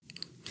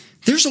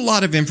There's a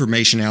lot of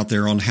information out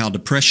there on how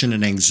depression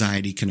and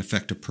anxiety can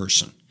affect a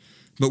person.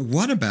 But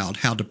what about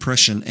how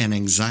depression and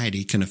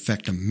anxiety can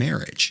affect a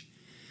marriage?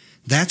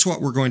 That's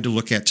what we're going to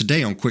look at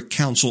today on Quick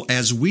Counsel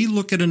as we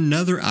look at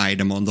another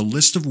item on the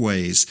list of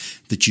ways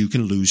that you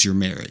can lose your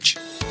marriage.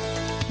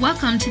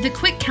 Welcome to the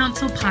Quick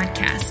Counsel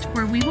podcast,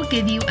 where we will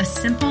give you a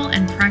simple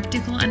and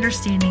practical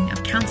understanding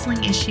of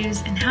counseling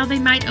issues and how they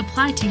might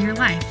apply to your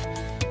life.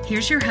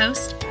 Here's your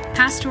host,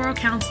 pastoral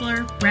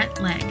counselor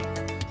Bret, Legg.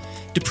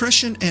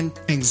 Depression and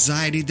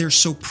anxiety, they're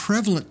so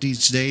prevalent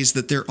these days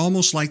that they're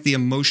almost like the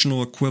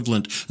emotional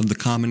equivalent of the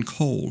common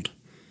cold.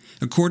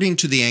 According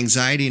to the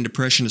Anxiety and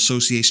Depression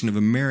Association of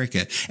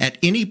America, at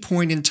any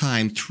point in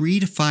time, 3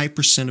 to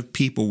 5% of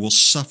people will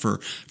suffer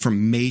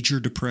from major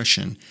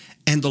depression,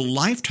 and the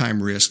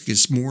lifetime risk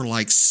is more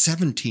like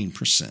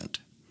 17%.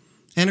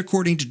 And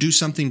according to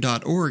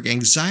DoSomething.org,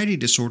 anxiety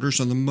disorders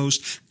are the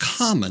most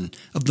common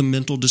of the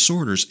mental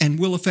disorders and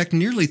will affect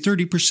nearly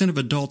 30% of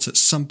adults at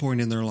some point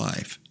in their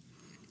life.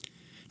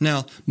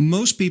 Now,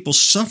 most people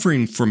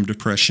suffering from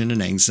depression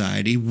and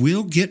anxiety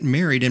will get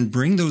married and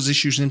bring those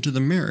issues into the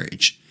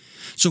marriage.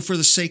 So for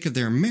the sake of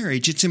their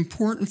marriage, it's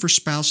important for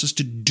spouses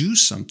to do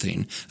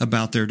something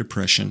about their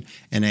depression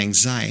and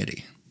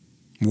anxiety.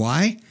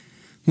 Why?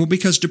 Well,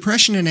 because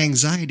depression and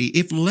anxiety,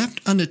 if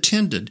left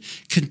unattended,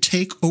 can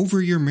take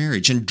over your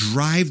marriage and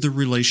drive the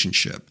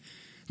relationship.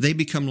 They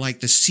become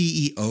like the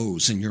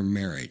CEOs in your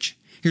marriage.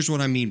 Here's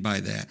what I mean by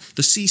that.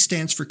 The C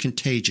stands for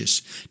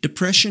contagious.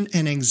 Depression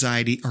and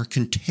anxiety are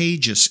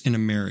contagious in a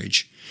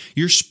marriage.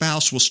 Your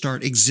spouse will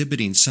start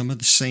exhibiting some of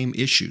the same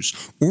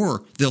issues,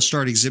 or they'll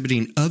start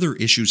exhibiting other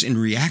issues in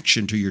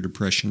reaction to your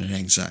depression and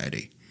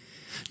anxiety.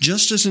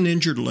 Just as an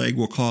injured leg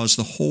will cause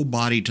the whole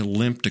body to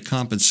limp to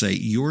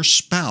compensate, your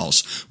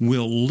spouse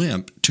will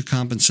limp to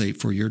compensate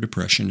for your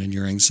depression and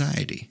your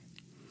anxiety.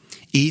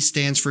 E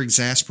stands for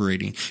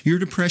exasperating. Your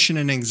depression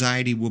and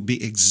anxiety will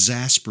be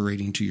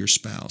exasperating to your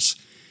spouse.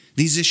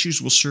 These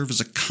issues will serve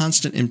as a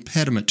constant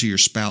impediment to your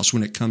spouse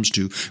when it comes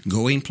to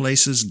going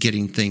places,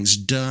 getting things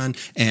done,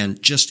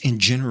 and just in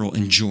general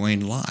enjoying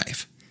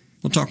life.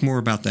 We'll talk more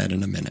about that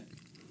in a minute.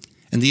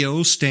 And the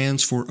O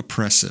stands for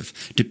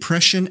oppressive.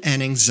 Depression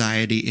and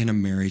anxiety in a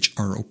marriage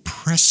are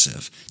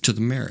oppressive to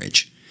the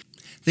marriage.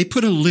 They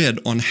put a lid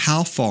on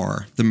how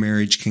far the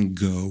marriage can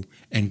go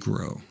and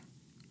grow.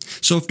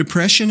 So if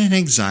depression and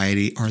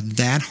anxiety are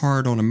that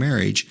hard on a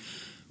marriage,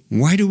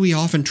 why do we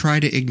often try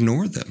to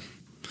ignore them?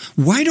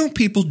 Why don't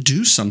people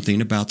do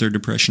something about their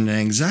depression and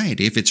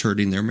anxiety if it's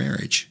hurting their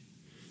marriage?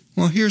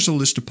 Well, here's a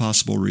list of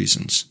possible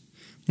reasons.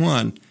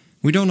 1,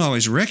 we don't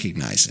always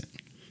recognize it.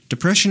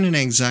 Depression and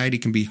anxiety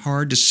can be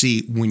hard to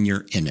see when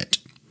you're in it.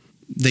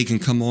 They can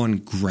come on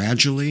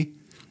gradually,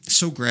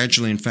 so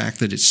gradually, in fact,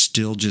 that it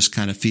still just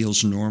kind of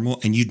feels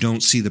normal, and you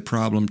don't see the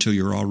problem till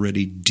you're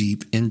already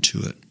deep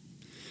into it.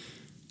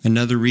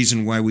 Another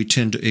reason why we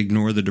tend to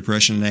ignore the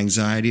depression and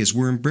anxiety is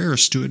we're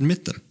embarrassed to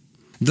admit them.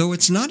 Though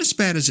it's not as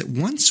bad as it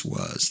once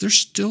was, there's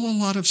still a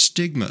lot of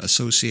stigma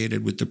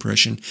associated with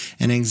depression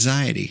and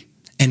anxiety,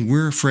 and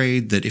we're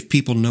afraid that if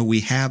people know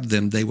we have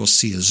them, they will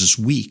see us as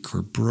weak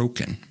or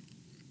broken.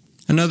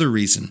 Another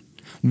reason,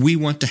 we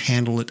want to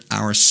handle it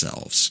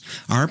ourselves.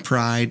 Our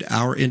pride,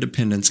 our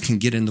independence can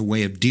get in the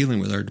way of dealing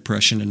with our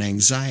depression and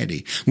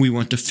anxiety. We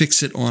want to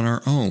fix it on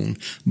our own.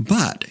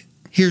 But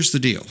here's the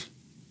deal.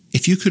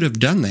 If you could have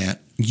done that,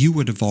 you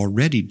would have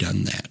already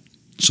done that.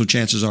 So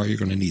chances are you're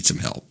going to need some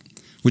help.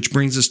 Which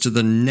brings us to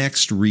the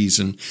next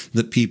reason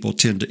that people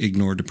tend to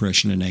ignore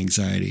depression and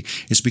anxiety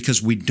is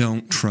because we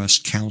don't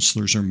trust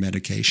counselors or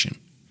medication.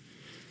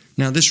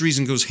 Now, this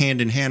reason goes hand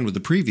in hand with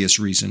the previous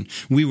reason.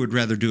 We would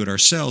rather do it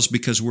ourselves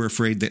because we're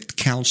afraid that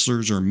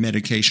counselors or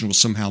medication will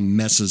somehow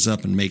mess us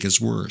up and make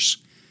us worse.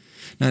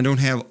 Now, I don't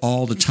have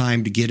all the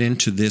time to get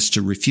into this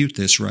to refute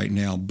this right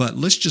now, but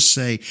let's just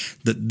say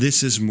that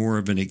this is more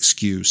of an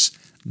excuse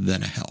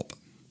than a help.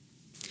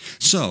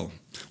 So,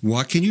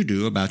 what can you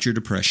do about your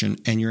depression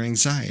and your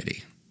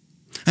anxiety?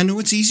 I know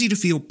it's easy to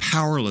feel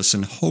powerless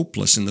and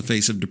hopeless in the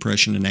face of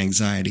depression and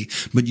anxiety,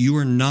 but you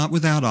are not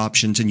without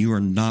options and you are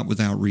not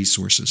without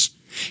resources.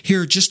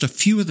 Here are just a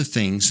few of the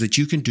things that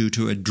you can do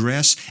to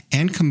address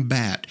and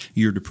combat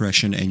your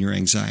depression and your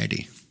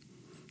anxiety.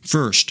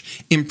 First,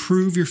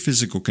 improve your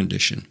physical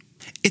condition.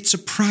 It's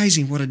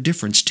surprising what a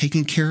difference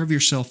taking care of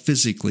yourself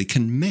physically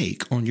can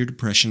make on your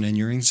depression and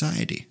your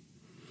anxiety.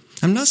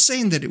 I'm not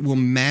saying that it will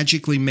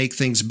magically make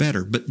things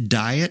better, but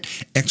diet,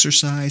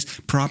 exercise,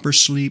 proper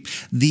sleep,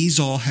 these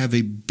all have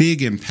a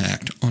big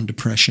impact on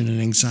depression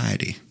and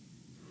anxiety.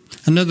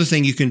 Another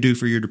thing you can do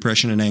for your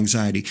depression and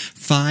anxiety,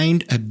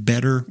 find a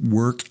better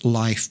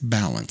work-life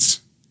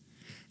balance.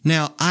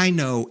 Now, I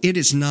know it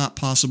is not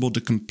possible to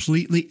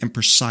completely and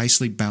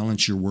precisely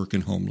balance your work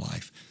and home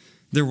life.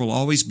 There will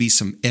always be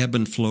some ebb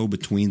and flow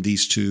between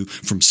these two.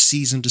 From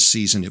season to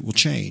season, it will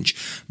change.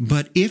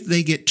 But if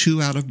they get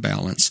too out of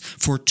balance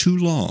for too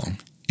long,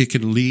 it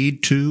can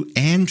lead to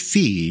and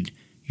feed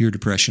your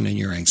depression and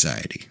your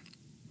anxiety.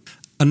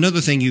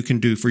 Another thing you can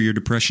do for your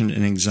depression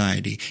and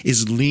anxiety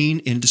is lean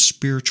into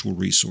spiritual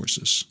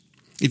resources.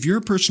 If you're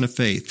a person of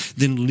faith,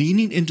 then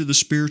leaning into the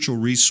spiritual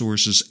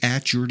resources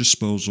at your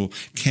disposal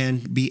can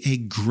be a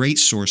great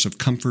source of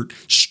comfort,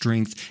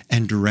 strength,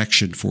 and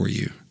direction for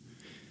you.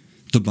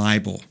 The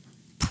Bible,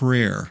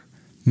 prayer,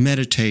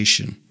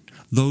 meditation,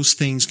 those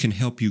things can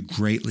help you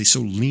greatly,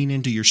 so lean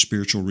into your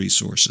spiritual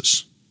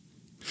resources.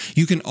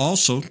 You can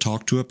also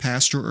talk to a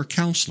pastor or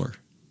counselor.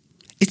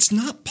 It's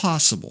not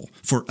possible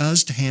for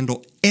us to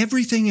handle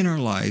everything in our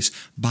lives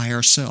by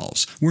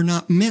ourselves. We're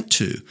not meant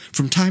to.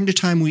 From time to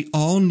time, we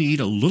all need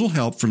a little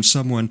help from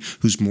someone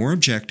who's more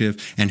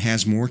objective and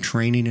has more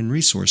training and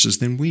resources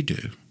than we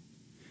do.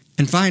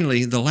 And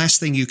finally, the last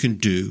thing you can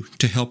do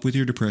to help with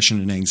your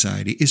depression and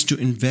anxiety is to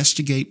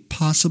investigate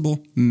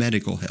possible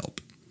medical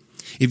help.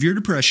 If your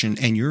depression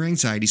and your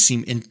anxiety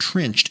seem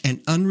entrenched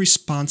and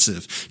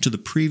unresponsive to the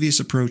previous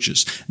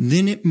approaches,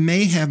 then it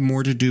may have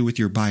more to do with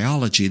your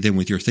biology than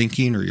with your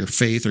thinking or your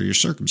faith or your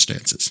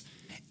circumstances.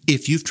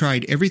 If you've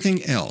tried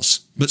everything else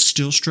but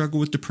still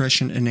struggle with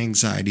depression and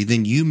anxiety,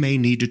 then you may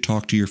need to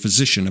talk to your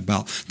physician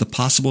about the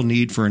possible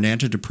need for an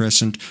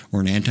antidepressant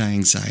or an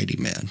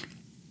anti-anxiety med.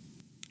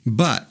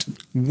 But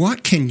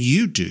what can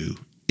you do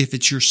if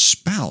it's your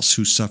spouse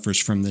who suffers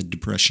from the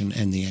depression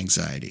and the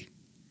anxiety?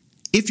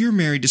 If you're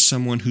married to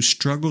someone who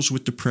struggles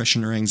with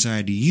depression or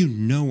anxiety, you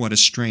know what a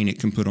strain it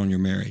can put on your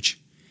marriage.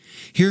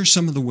 Here are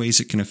some of the ways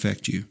it can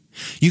affect you.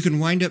 You can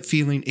wind up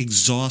feeling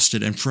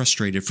exhausted and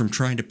frustrated from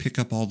trying to pick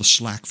up all the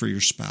slack for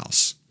your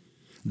spouse.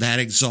 That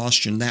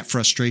exhaustion, that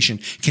frustration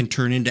can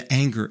turn into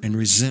anger and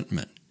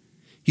resentment.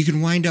 You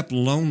can wind up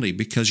lonely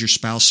because your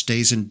spouse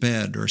stays in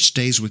bed or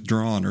stays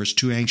withdrawn or is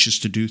too anxious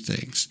to do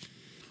things.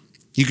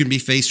 You can be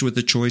faced with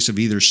the choice of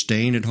either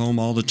staying at home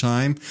all the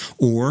time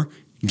or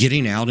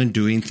getting out and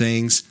doing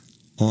things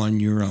on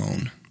your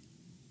own.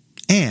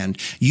 And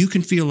you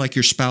can feel like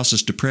your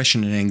spouse's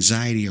depression and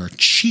anxiety are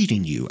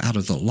cheating you out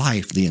of the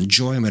life, the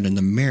enjoyment, and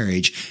the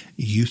marriage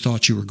you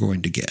thought you were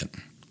going to get.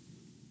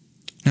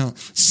 Now,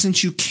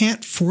 since you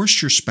can't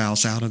force your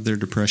spouse out of their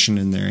depression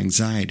and their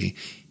anxiety,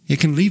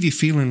 it can leave you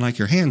feeling like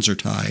your hands are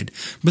tied,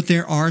 but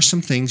there are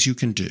some things you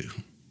can do.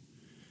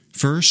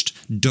 First,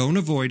 don't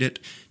avoid it.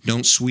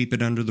 Don't sweep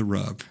it under the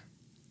rug.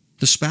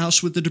 The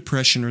spouse with the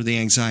depression or the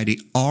anxiety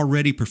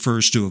already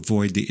prefers to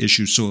avoid the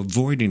issue, so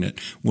avoiding it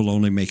will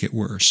only make it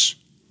worse.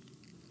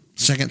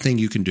 Second thing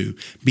you can do,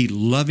 be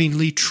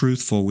lovingly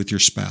truthful with your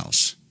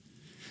spouse.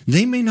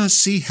 They may not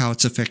see how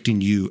it's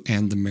affecting you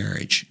and the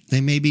marriage.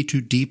 They may be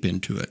too deep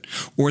into it,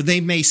 or they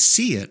may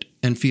see it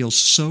and feel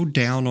so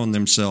down on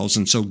themselves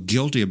and so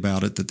guilty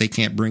about it that they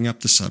can't bring up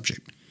the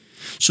subject.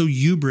 So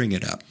you bring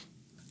it up.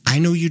 I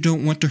know you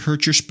don't want to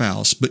hurt your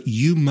spouse, but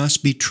you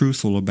must be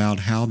truthful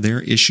about how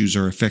their issues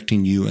are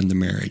affecting you and the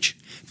marriage.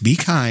 Be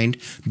kind,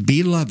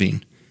 be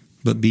loving,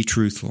 but be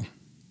truthful.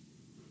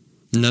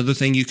 Another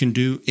thing you can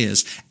do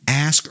is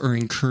ask or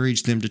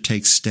encourage them to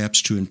take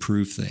steps to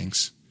improve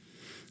things.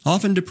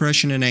 Often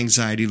depression and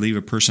anxiety leave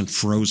a person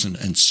frozen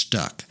and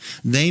stuck.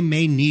 They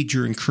may need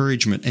your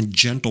encouragement and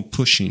gentle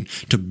pushing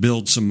to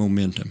build some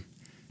momentum.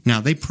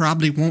 Now, they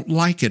probably won't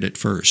like it at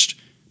first,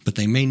 but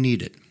they may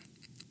need it.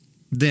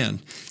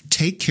 Then,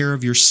 take care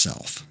of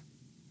yourself.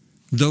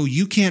 Though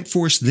you can't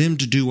force them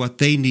to do what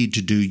they need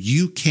to do,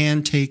 you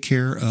can take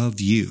care of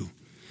you.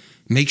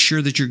 Make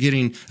sure that you're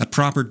getting a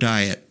proper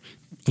diet,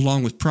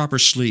 along with proper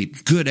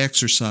sleep, good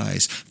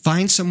exercise.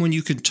 Find someone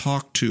you can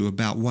talk to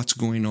about what's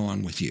going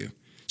on with you.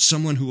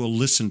 Someone who will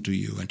listen to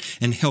you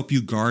and help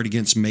you guard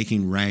against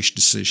making rash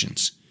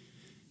decisions.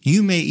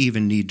 You may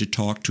even need to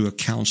talk to a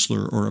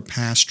counselor or a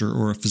pastor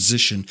or a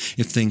physician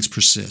if things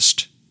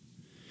persist.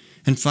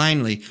 And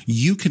finally,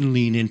 you can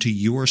lean into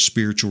your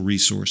spiritual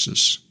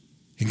resources.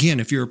 Again,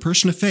 if you're a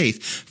person of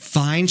faith,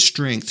 find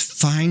strength,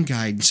 find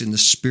guidance in the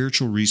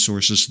spiritual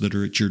resources that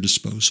are at your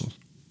disposal.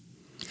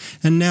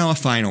 And now a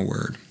final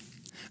word.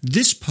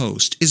 This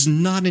post is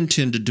not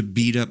intended to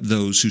beat up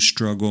those who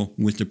struggle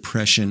with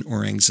depression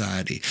or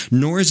anxiety,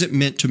 nor is it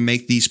meant to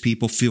make these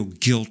people feel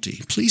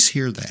guilty. Please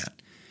hear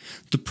that.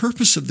 The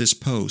purpose of this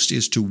post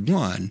is to,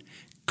 1,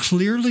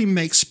 clearly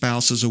make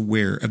spouses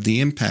aware of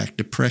the impact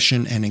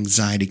depression and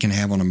anxiety can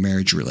have on a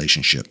marriage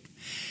relationship,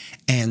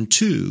 and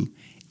 2,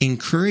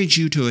 encourage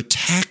you to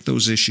attack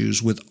those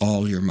issues with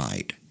all your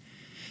might.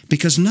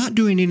 Because not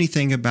doing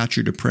anything about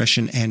your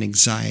depression and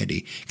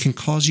anxiety can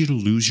cause you to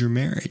lose your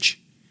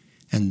marriage.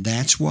 And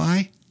that's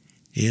why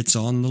it's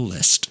on the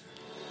list.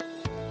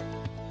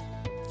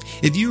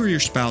 If you or your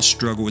spouse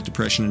struggle with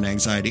depression and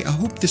anxiety, I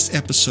hope this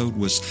episode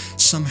was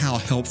somehow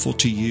helpful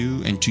to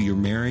you and to your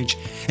marriage.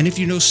 And if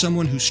you know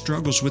someone who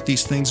struggles with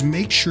these things,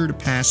 make sure to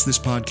pass this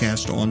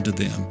podcast on to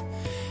them.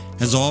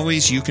 As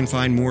always, you can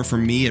find more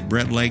from me at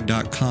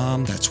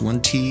bretlegg.com. That's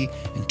 1 T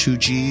and 2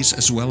 G's,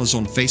 as well as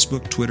on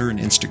Facebook, Twitter, and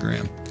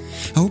Instagram.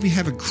 I hope you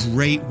have a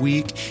great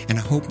week, and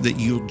I hope that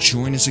you'll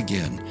join us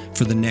again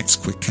for the next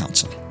Quick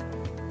Counsel.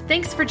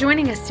 Thanks for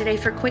joining us today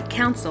for Quick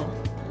Counsel.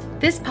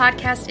 This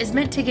podcast is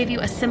meant to give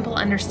you a simple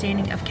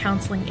understanding of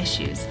counseling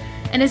issues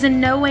and is in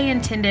no way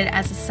intended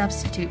as a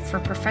substitute for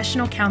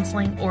professional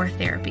counseling or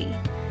therapy.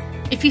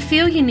 If you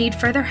feel you need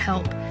further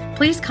help,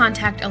 please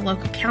contact a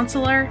local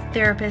counselor,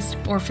 therapist,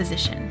 or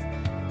physician.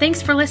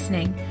 Thanks for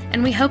listening,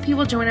 and we hope you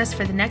will join us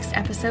for the next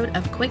episode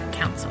of Quick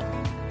Counsel.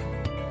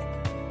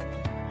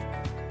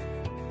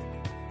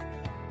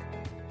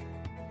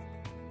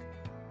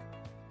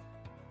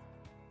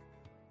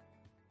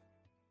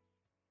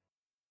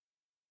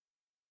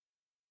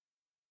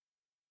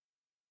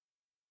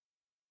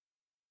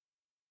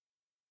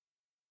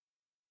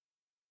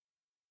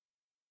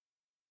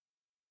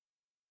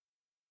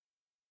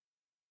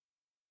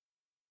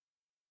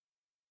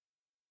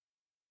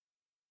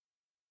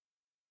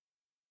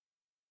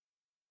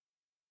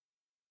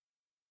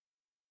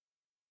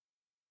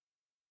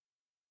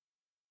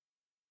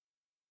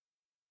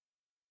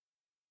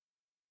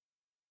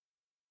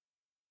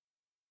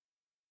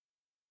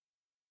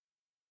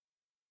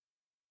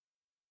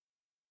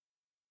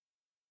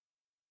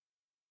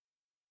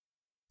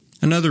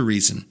 Another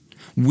reason,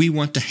 we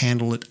want to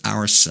handle it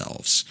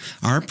ourselves.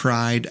 Our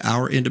pride,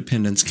 our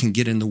independence can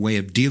get in the way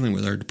of dealing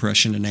with our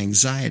depression and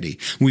anxiety.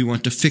 We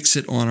want to fix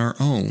it on our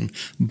own.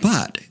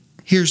 But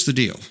here's the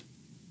deal.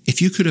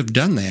 If you could have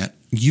done that,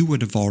 you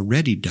would have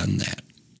already done that.